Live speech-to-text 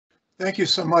Thank you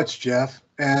so much, Jeff,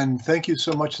 and thank you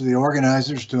so much to the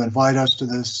organizers to invite us to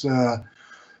this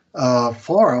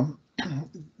forum.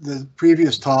 The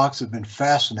previous talks have been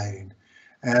fascinating,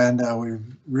 and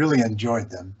we've really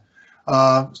enjoyed them.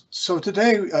 So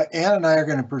today, Ann and I are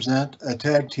going to present a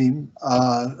tag team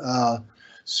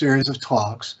series of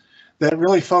talks that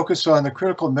really focus on the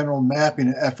critical mineral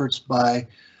mapping efforts by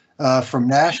from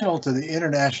national to the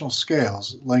international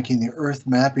scales, linking the Earth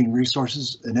Mapping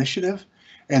Resources Initiative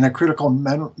and the Critical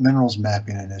Minerals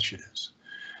Mapping Initiatives.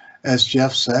 As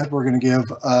Jeff said, I'm going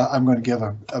to give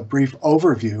a brief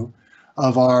overview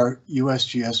of our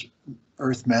USGS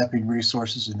Earth Mapping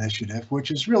Resources Initiative,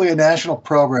 which is really a national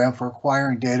program for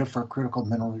acquiring data for critical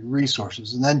mineral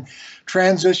resources, and then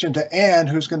transition to Ann,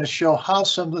 who's going to show how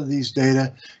some of these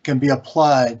data can be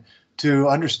applied to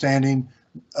understanding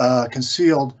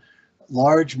concealed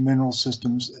large mineral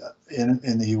systems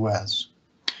in the U.S.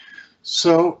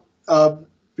 So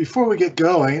before we get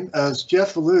going, as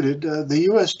Jeff alluded, the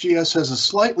USGS has a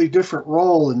slightly different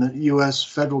role in the U.S.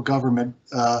 federal government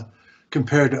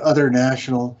compared to other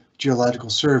national geological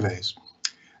surveys.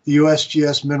 The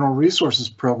USGS Mineral Resources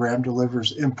Program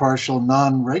delivers impartial,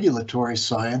 non-regulatory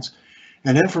science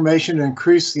and information to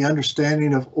increase the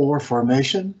understanding of ore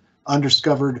formation,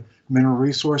 undiscovered mineral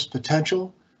resource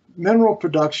potential, mineral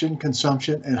production,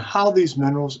 consumption, and how these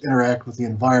minerals interact with the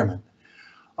environment.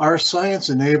 Our science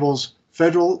enables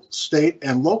federal, state,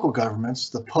 and local governments,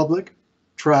 the public,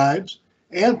 tribes,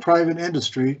 and private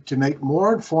industry to make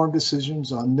more informed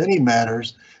decisions on many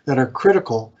matters that are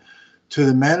critical to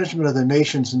the management of the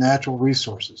nation's natural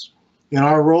resources. In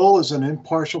our role as an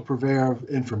impartial purveyor of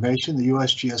information, the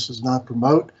USGS does not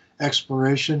promote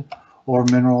exploration or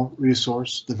mineral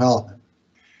resource development.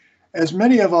 As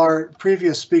many of our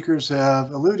previous speakers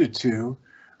have alluded to,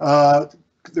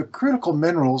 the critical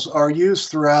minerals are used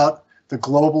throughout the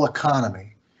global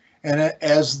economy. And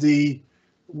as the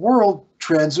world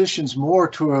transitions more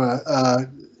to a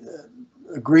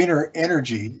greener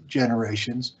energy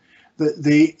generations,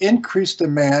 the increased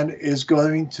demand is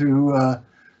going to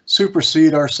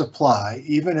supersede our supply,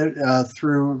 even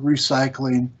through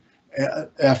recycling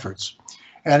efforts.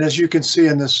 And as you can see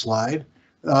in this slide,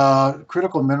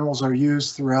 critical minerals are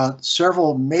used throughout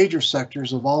several major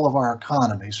sectors of all of our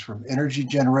economies, from energy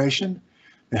generation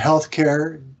to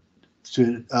healthcare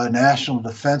to national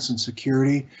defense and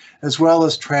security, as well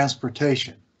as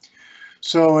transportation.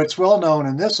 So it's well known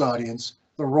in this audience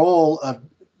the role of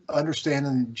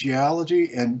understanding the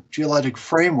geology and geologic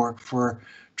framework for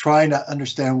trying to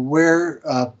understand where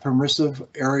permissive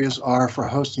areas are for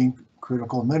hosting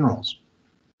critical minerals.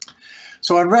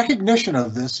 So in recognition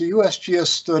of this, the USGS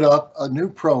stood up a new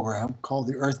program called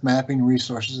the Earth Mapping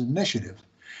Resources Initiative.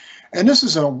 And this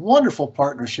is a wonderful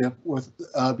partnership with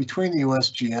between the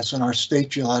USGS and our state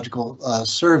geological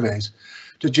surveys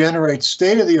to generate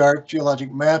state-of-the-art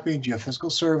geologic mapping, geophysical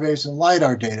surveys, and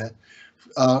LiDAR data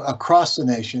across the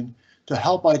nation to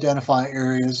help identify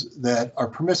areas that are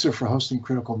permissive for hosting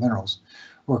critical minerals.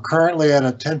 We're currently at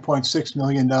a $10.6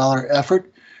 million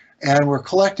effort, and we're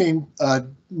collecting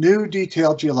new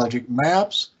detailed geologic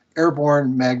maps,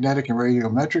 airborne magnetic and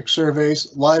radiometric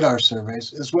surveys, LiDAR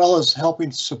surveys, as well as helping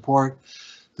support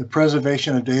the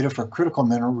preservation of data for critical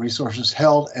mineral resources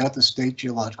held at the state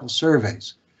geological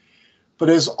surveys. But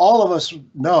as all of us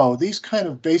know, these kind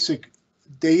of basic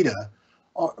data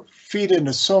feed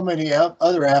into so many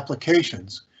other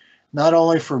applications, not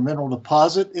only for mineral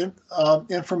deposit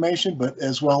information, but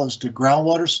as well as to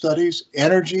groundwater studies,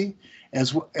 energy,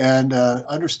 and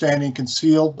understanding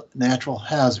concealed natural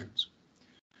hazards.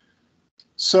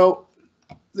 So,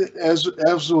 as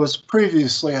was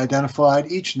previously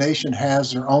identified, each nation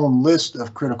has their own list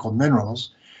of critical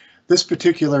minerals. This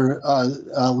particular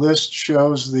list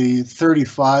shows the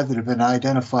 35 that have been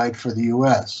identified for the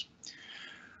U.S.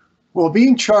 Well,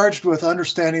 being charged with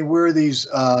understanding where these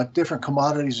different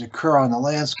commodities occur on the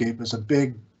landscape is a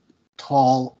big,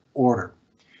 tall order.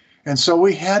 And so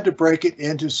we had to break it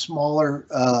into smaller,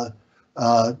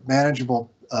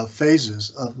 manageable phases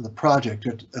of the project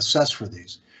to assess for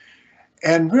these.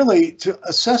 And really, to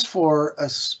assess for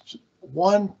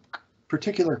one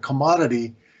particular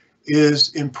commodity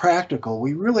is impractical.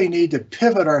 We really need to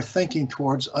pivot our thinking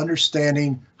towards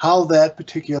understanding how that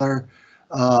particular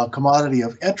commodity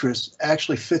of interest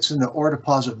actually fits into ore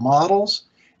deposit models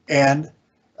and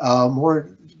more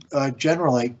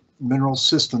generally mineral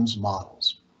systems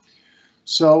models.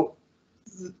 So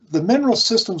the mineral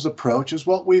systems approach is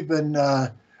what we've been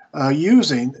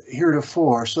using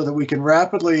heretofore so that we can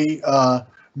rapidly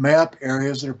map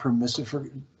areas that are permissive for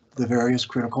the various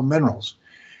critical minerals.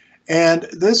 And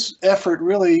this effort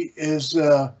really is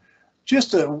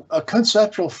just a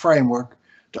conceptual framework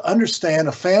to understand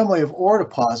a family of ore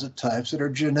deposit types that are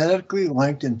genetically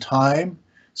linked in time,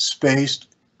 space,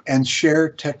 and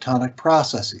shared tectonic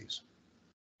processes.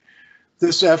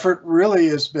 This effort really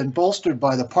has been bolstered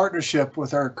by the partnership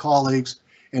with our colleagues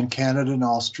in Canada and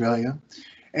Australia.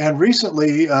 And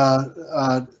recently,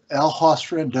 Al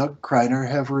Hofstra and Doug Kreiner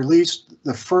have released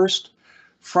the first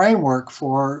framework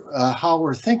for how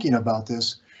we're thinking about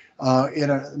this in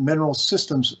a mineral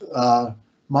systems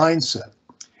mindset.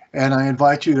 And I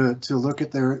invite you to look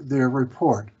at their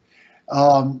report.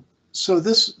 So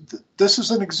this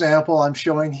is an example I'm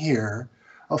showing here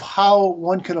of how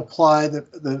one can apply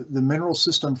the mineral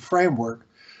system framework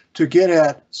to get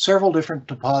at several different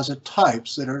deposit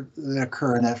types that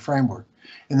occur in that framework.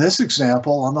 In this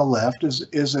example on the left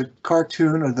is a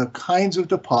cartoon of the kinds of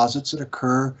deposits that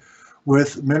occur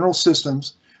with mineral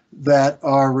systems that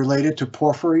are related to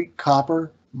porphyry,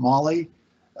 copper, moly,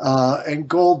 and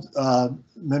gold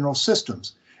mineral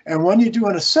systems. And when you do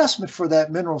an assessment for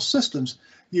that mineral systems,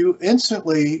 you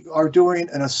instantly are doing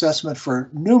an assessment for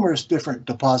numerous different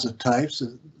deposit types,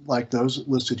 like those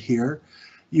listed here.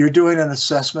 You're doing an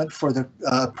assessment for the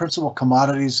principal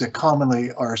commodities that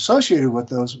commonly are associated with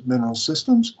those mineral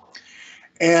systems.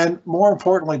 And more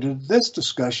importantly to this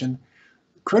discussion,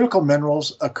 critical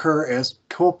minerals occur as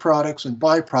co-products and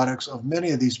byproducts of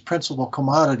many of these principal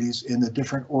commodities in the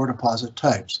different ore deposit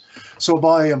types. So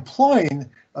by employing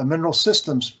a mineral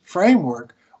systems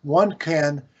framework, one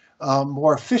can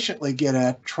more efficiently get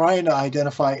at trying to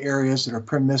identify areas that are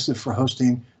permissive for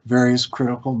hosting various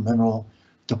critical mineral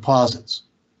deposits.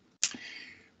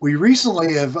 We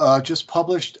recently have just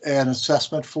published an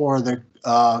assessment for the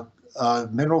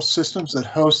mineral systems that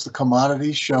host the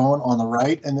commodities shown on the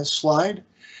right in this slide.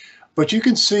 But you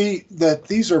can see that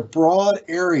these are broad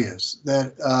areas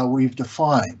that we've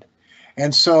defined.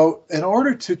 And so in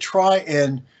order to try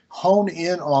and hone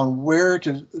in on where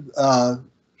to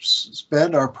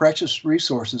spend our precious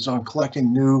resources on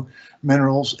collecting new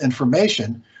minerals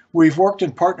information, we've worked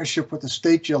in partnership with the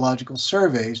state geological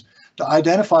surveys to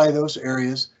identify those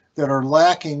areas that are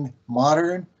lacking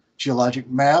modern geologic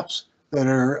maps, that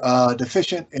are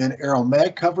deficient in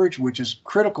aeromag coverage, which is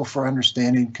critical for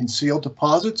understanding concealed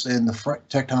deposits and the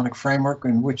tectonic framework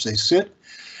in which they sit,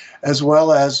 as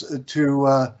well as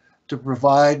to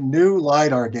provide new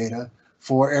LIDAR data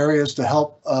for areas to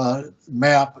help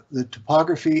map the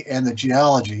topography and the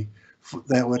geology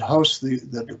that would host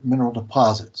the mineral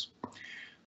deposits.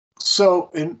 So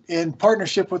in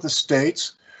partnership with the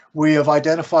states, we have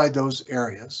identified those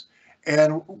areas.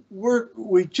 And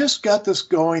we just got this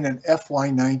going in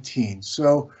FY19.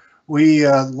 So we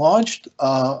launched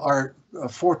our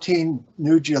 14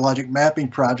 new geologic mapping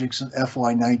projects in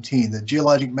FY19. The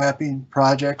geologic mapping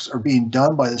projects are being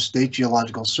done by the state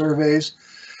geological surveys,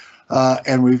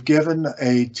 and we've given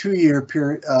a 2-year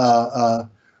period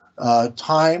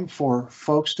time for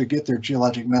folks to get their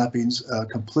geologic mappings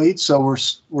complete. So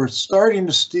we're starting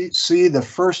to see the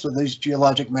first of these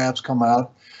geologic maps come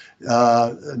out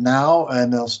now,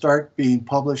 and they'll start being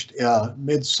published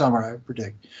mid-summer, I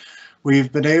predict.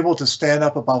 We've been able to stand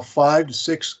up about 5 to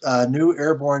 6 new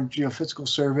airborne geophysical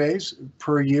surveys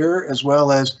per year, as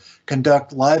well as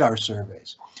conduct LIDAR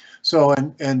surveys. So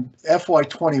in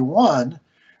FY21,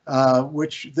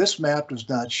 which this map does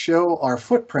not show our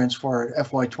footprints for our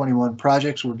FY21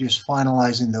 projects, we're just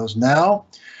finalizing those now.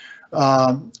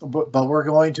 But we're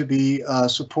going to be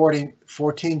supporting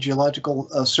 14 geological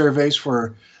surveys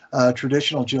for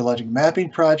traditional geologic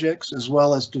mapping projects, as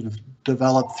well as to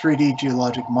develop 3D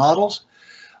geologic models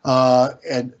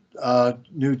and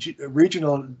new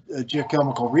regional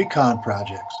geochemical recon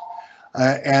projects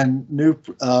and new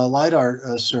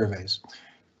LIDAR surveys.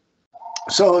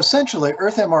 So essentially,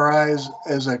 Earth MRI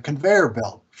is a conveyor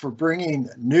belt for bringing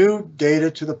new data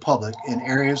to the public in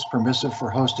areas permissive for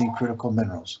hosting critical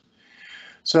minerals.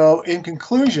 So in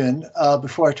conclusion,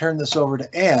 before I turn this over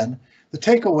to Ann, the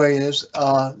takeaway is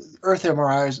Earth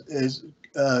MRI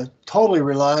totally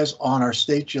relies on our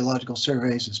state geological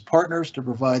surveys as partners to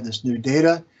provide this new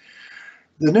data.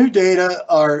 The new data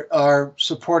are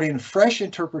supporting fresh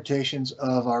interpretations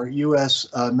of our U.S.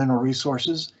 mineral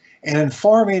resources and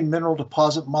informing mineral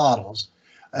deposit models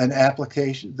and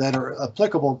applications that are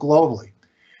applicable globally.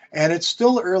 And it's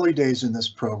still early days in this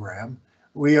program.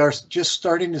 We are just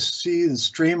starting to see the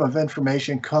stream of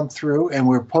information come through, and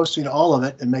we're posting all of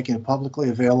it and making it publicly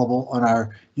available on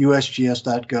our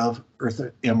USGS.gov Earth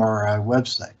MRI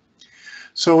website.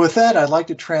 So with that, I'd like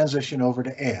to transition over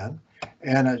to Ann,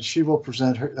 and she will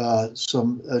present her,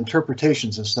 some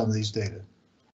interpretations of some of these data.